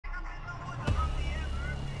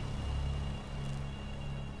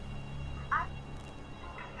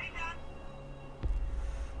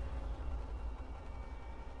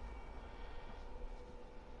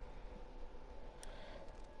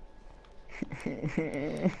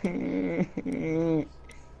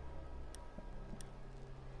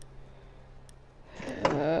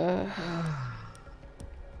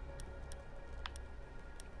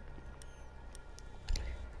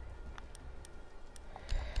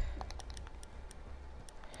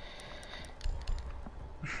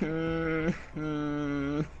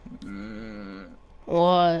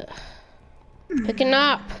What? Picking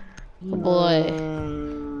up. Oh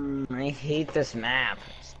boy. I hate this map.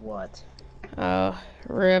 What? Oh,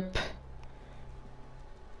 rip.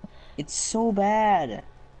 It's so bad.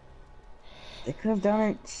 They could have done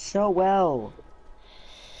it so well.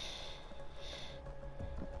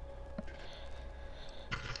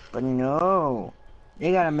 But no.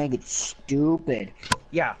 They gotta make it stupid.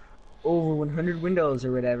 Yeah. Over 100 windows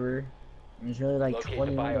or whatever. There's really like Locate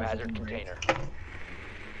 20 the windows. biohazard container.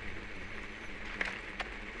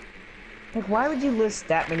 Like, why would you list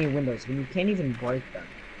that many windows when you can't even break them?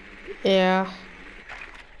 Yeah.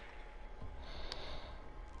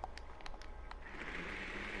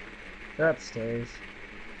 They're upstairs.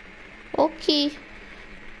 Okay.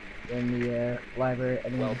 In the library. I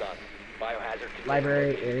mean, Well done. Biohazard container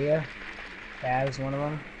library located. area. That is one of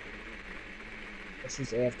them. It's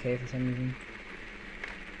just AFK for some reason.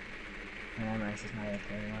 No, it's just not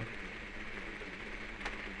AFK anymore.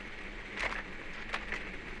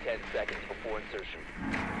 10 seconds before insertion.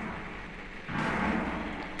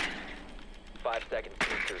 5 seconds to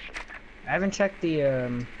insertion. I haven't checked the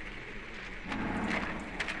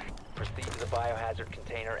Proceed to the biohazard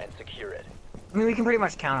container and secure it. I mean, we can pretty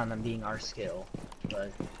much count on them being our skill,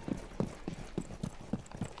 but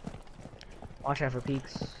watch out for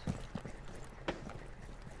peaks.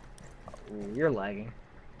 Ooh, you're lagging.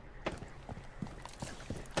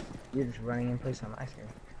 You're just running in place on my screen.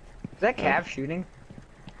 Is that Cav shooting?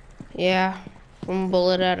 Yeah. One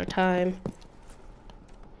bullet at a time.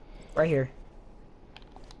 Right here.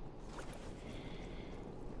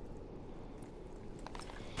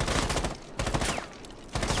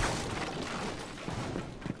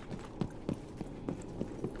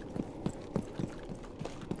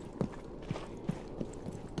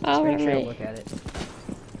 Just make sure you look at it.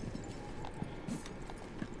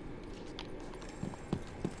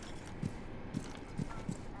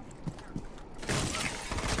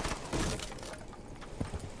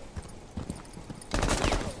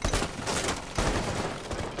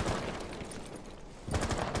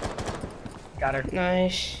 Got her.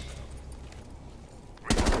 Nice.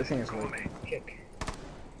 This thing is really kick.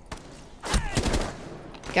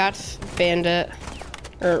 Got bandit.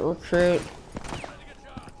 Or recruit.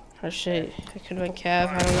 Oh shit, it could have been Cav,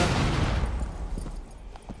 I don't know.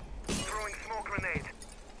 Throwing smoke grenade.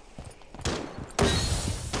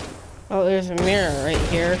 Oh, there's a mirror right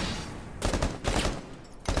here.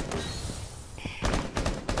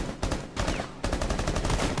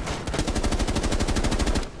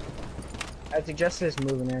 I suggest this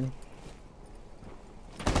moving in.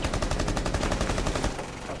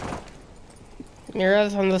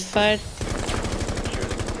 Mirrors on this side. Secure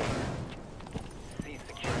the container. Cease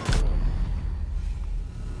securing the room.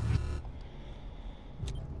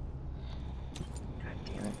 God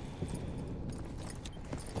damn it.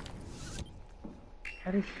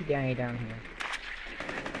 How did he die down here?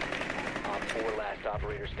 Op 4 last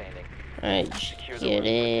operator standing. Alright, Secure the get room. Protect the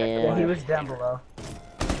in. Yeah, he biohazard was down container. below.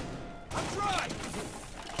 Op 4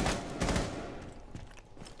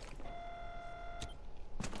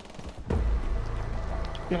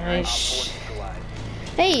 Nice. neutralized.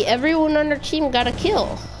 Hey, everyone on our team got a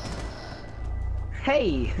kill.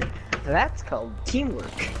 Hey, that's called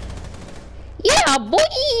teamwork. Yeah, boy!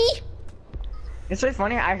 It's really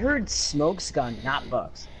funny. I heard Smoke's gun, not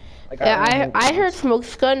Bucks. Like, Yeah, don't know I heard Bucks.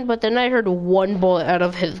 Smoke's gun, but then I heard one bullet out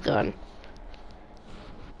of his gun.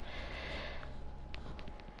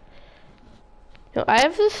 No, I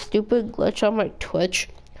have this stupid glitch on my Twitch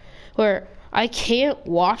where I can't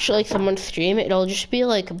watch like someone stream it. It'll just be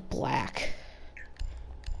like black.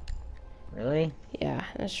 Really? Yeah,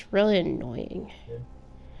 that's really annoying.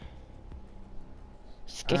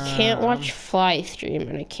 I can't watch Fly stream,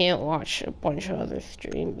 and I can't watch a bunch of other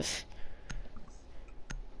streams.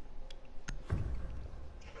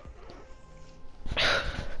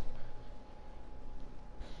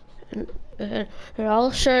 And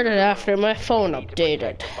I'll share it after my phone Need to protect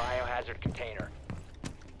updated. the biohazard container.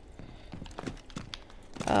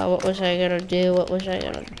 What was I gonna do? What was I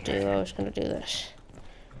gonna do? I was gonna do this.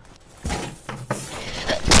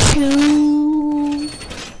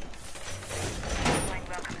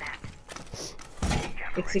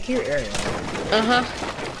 It's secure area. Uh-huh.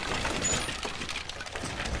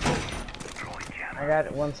 I got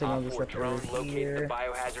one signal Op 4 disruptor drone over located the here.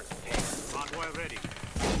 biohazard container. Hardware ready.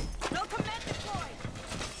 No command deployed.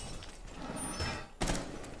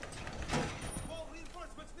 All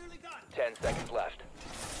reinforcements nearly done. 10 seconds left.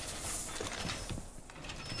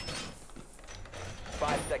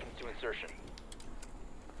 5 seconds to insertion.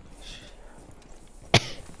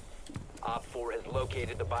 Op 4 has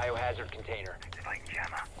located the biohazard container.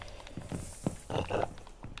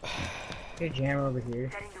 Good jammer over here.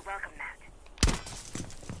 Setting the welcome mat.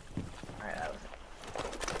 Alright, that was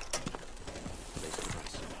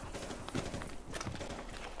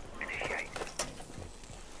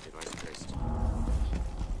Device placed.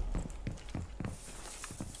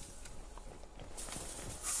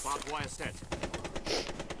 Barbed wire set.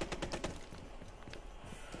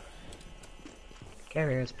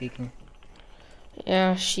 Carrier speaking.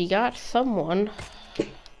 Yeah, she got someone.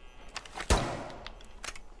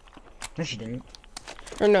 No, she didn't.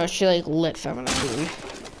 Or no, she like lit someone, I mean.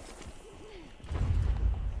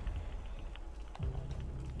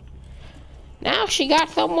 Now she got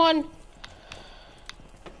someone.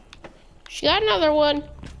 She got another one.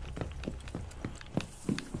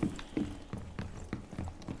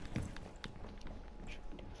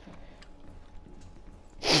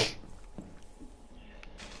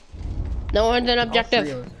 No one's an All three objective.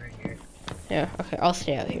 of us right here. Yeah, okay, I'll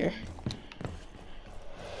stay out here.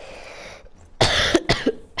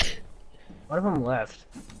 One of them left.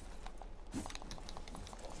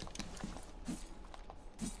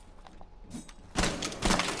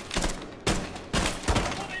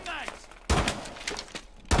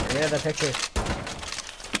 Yeah, the pictures.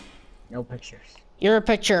 No pictures. You're a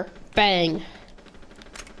picture. Bang.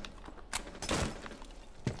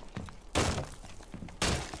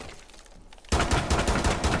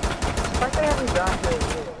 Why they haven't got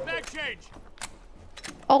this? Mag change.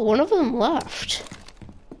 Oh, one of them left.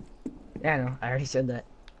 Yeah, I know. I already said that.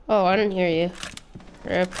 Oh, I didn't hear you.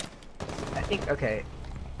 Rip. I think, okay.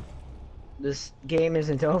 This game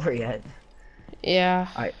isn't over yet. Yeah.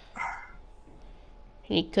 I.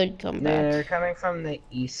 He could come back. They're coming from the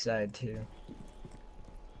east side, too.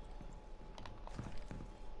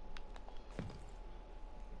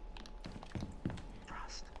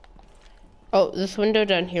 Frost. Oh, this window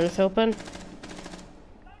down here is open.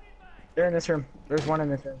 They're in this room. There's one in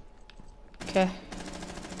this room. Okay.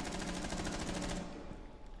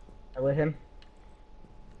 I lit him.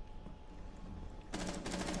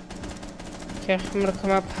 Okay, I'm gonna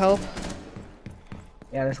come up, help.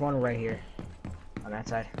 Yeah, there's one right here. On that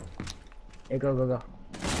side. Hey, go, go, go.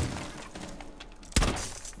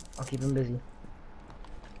 I'll keep him busy.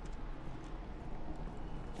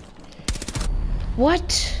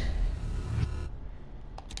 What?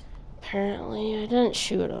 Apparently, I didn't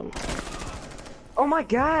shoot him. Oh my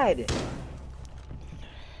god!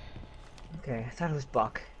 Okay, I thought it was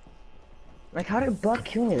Buck. Like, how did Buck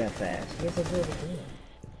kill me that fast? He has a good idea.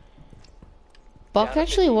 Buck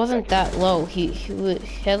actually wasn't that low. He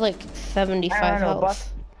had like 75 I don't know, health. Buck.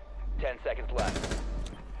 10 seconds left.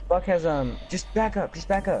 Buck has, just back up, just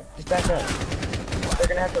back up, just back up. They're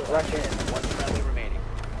gonna have to rush in. One friendly remaining.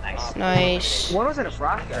 Nice. Nice. One was in a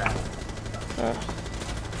frost trap.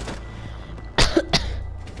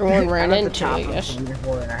 Everyone ran I'm at the into, top I of the guess.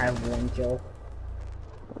 leaderboard and I have 1 kill.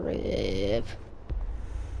 Rip.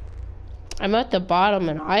 I'm at the bottom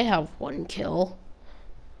and I have 1 kill.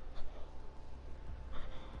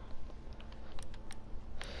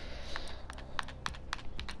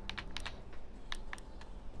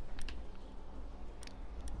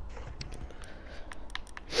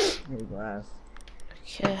 Maybe glass.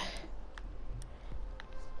 Okay.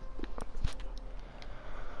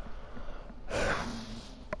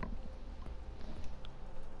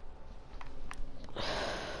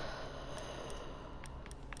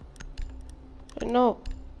 No.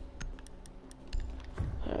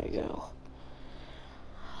 There we go.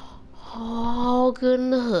 All good in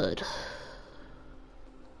the hood.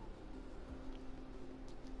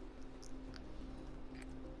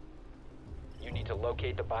 You need to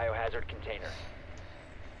locate the biohazard container.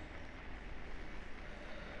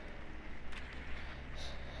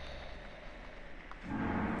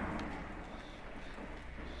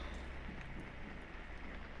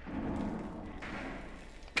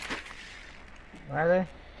 Where are they?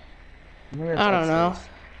 Maybe it's I don't know. upstairs.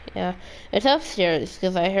 Yeah, it's upstairs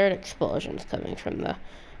because I heard explosions coming from the.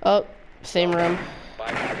 Oh, same room.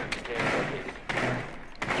 Biohazard container located.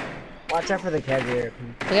 Watch out for the carrier.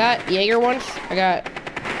 I got Jaeger once. I got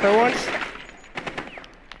her once.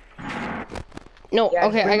 No, Yeah,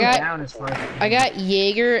 okay, bring I them got down as far as I got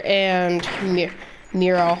Jaeger and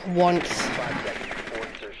Mira once. 5 seconds before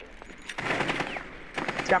insertion.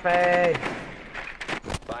 Escape!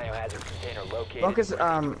 container located. Smoke is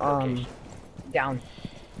location. down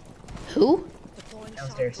Who?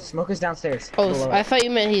 downstairs. Smoke is downstairs. Oh, below I it. thought you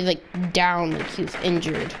meant he's like down, like he was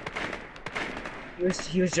injured.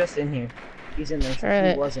 He was just in here. He's in there.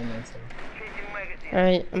 Alright. He was in there. So.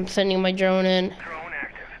 Alright, I'm sending my drone in. Drone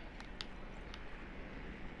active.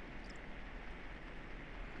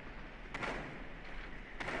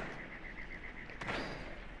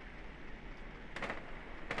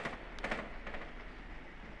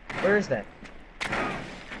 Where is that?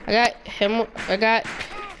 I got him. I got.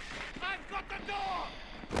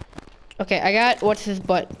 Okay, I got what's his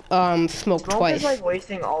butt? Smoke Smoke twice. is like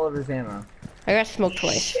wasting all of his ammo. I got smoked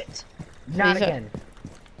twice. Shit. Not He's a- again.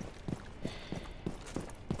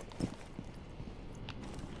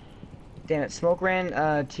 Damn it, Smoke ran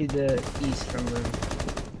to the east from room.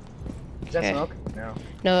 Is that Okay. Smoke? No.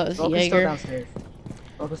 No, it was Smoke is still Jaeger. downstairs.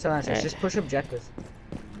 Smoke is still downstairs. Alright. Just push objectives.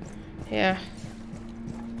 Yeah.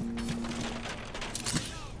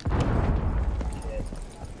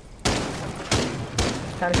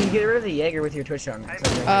 Kind of, can you get rid of the Jaeger with your Twitch on?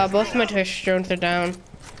 Is Both my Twitch drones are down.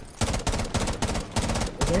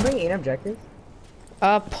 anybody in objectives?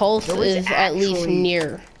 Pulse Nobody's is at least actually-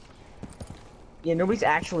 near. Yeah, nobody's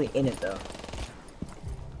actually in it though.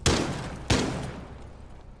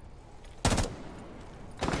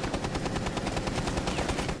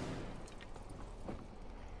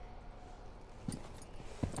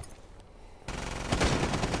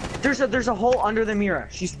 There's a hole under the mirror.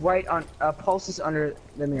 She's right on. Pulse is under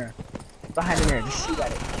the mirror, behind the mirror. Just shoot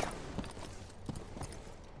at it.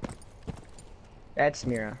 That's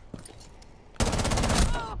Mira.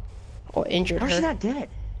 Oh, injured How's she her. not dead?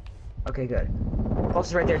 Okay, good. Pulse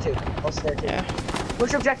is right there too. Pulse is there too. Yeah.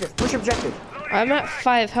 Push objective. Push objective. I'm at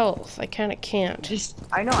 5 health. I kinda can't. Just,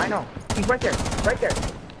 I know. He's right there. Right there.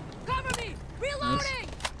 Cover me! Reloading!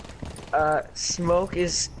 Smoke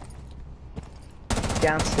is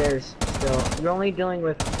downstairs still. You're only dealing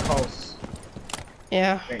with Pulse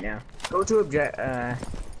Yeah. right now. Go to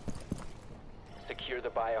Secure the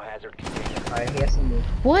biohazard container. he has to move.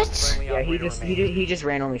 What? Friendly Yeah, operator remaining. he just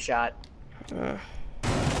randomly shot. Uh,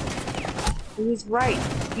 He's right.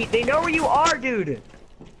 They know where you are, dude.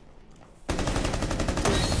 Secure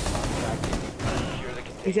the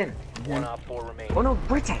container. He's in. One op 4 remaining. Oh no,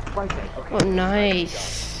 right side. Okay. oh,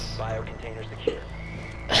 nice. Bio container secure.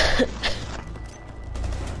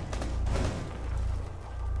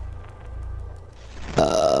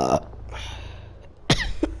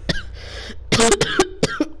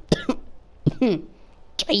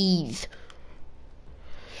 Jeez.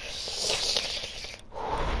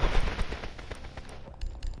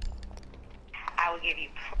 I will give you.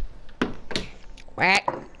 What?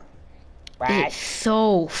 Right. It's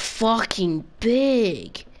so fucking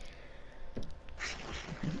big.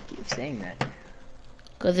 Keep saying that.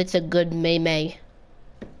 Cause it's a good May.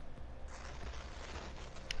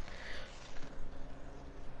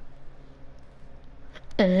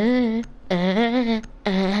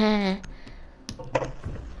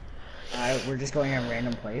 Alright, we're just going at a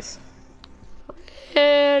random place.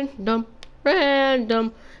 Random,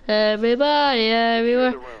 everybody, Secure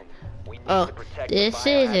everywhere. the room. We need Oh, to protect the this biohazard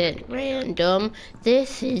isn't container. random.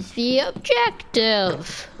 This is the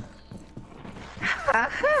objective.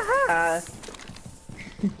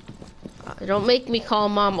 Don't make me call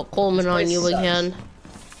Mama Coleman on place you sucks. again.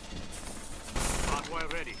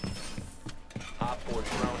 Hardwire ready. Op 4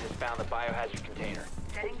 drone has found the biohazard container.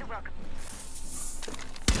 Setting the welcome.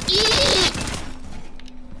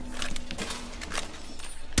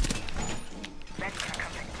 Ready for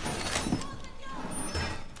company.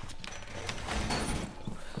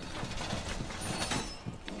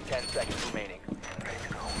 10 seconds remaining.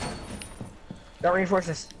 Don't reinforce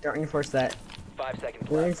this. Don't reinforce that. 5 seconds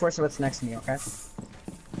We'll left. reinforce what's next to me, okay?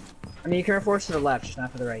 I mean, you can reinforce to the left, just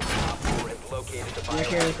not to the right. Op 4 has located the You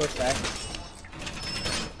can biohazard. reinforce that.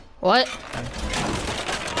 What?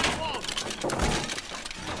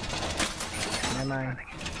 Never mind.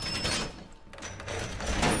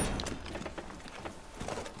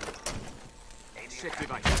 Set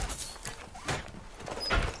device.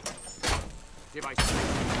 Device.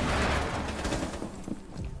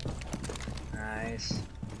 Nice.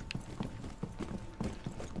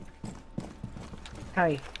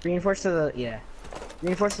 Hi, reinforce to the, yeah.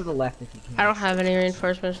 Reinforce to the left if you can. I don't have any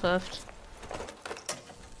reinforcements left.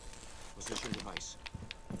 Position device.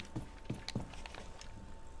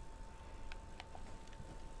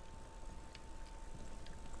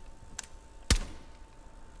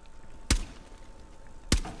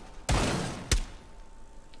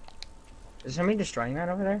 Is somebody destroying that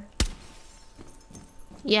over there?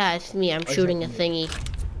 Yeah, it's me. I'm is shooting a it me? thingy.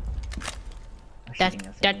 I'm That shooting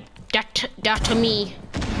a that thingy. that that me.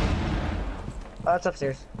 Oh, it's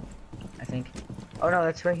upstairs. I think. Oh no,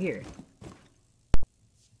 that's right here.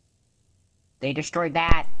 They destroyed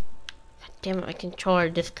that. Damn it, my controller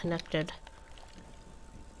disconnected.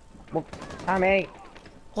 Well, Tommy,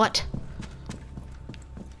 What?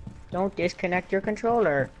 don't disconnect your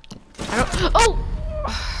controller. I don't. Oh!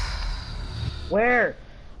 Where?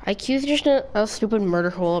 I accused just a stupid murder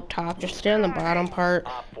hole up top. Just stay on the bottom part.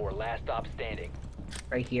 Op 4, last stop standing.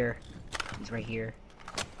 Right here. He's right here.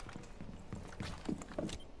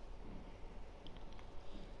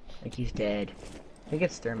 Like he's dead. I think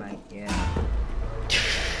it's thermite. Yeah.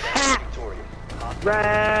 Victorious. Op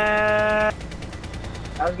Right.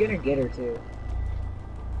 I was gonna get her too.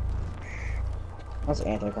 That's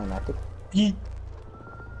anticlimactic.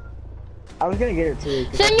 I was gonna get her too.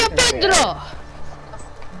 'Cause I Senor was gonna say, Pedro!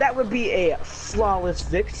 that would be a flawless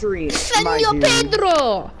victory, my Senor dude.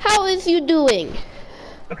 Pedro! How is you doing?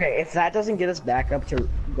 Okay, if that doesn't get us back up to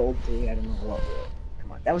gold 3, I don't know what will.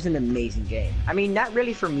 Come on, that was an amazing game. I mean, not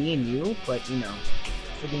really for me and you, but you know,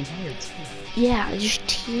 for the entire team. Yeah, just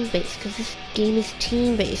team-based, because this game is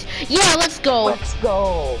team-based. Yeah, let's go! Let's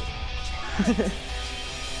go!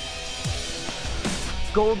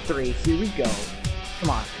 Gold 3, here we go. Come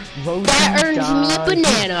on. That earns me a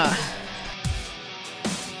banana.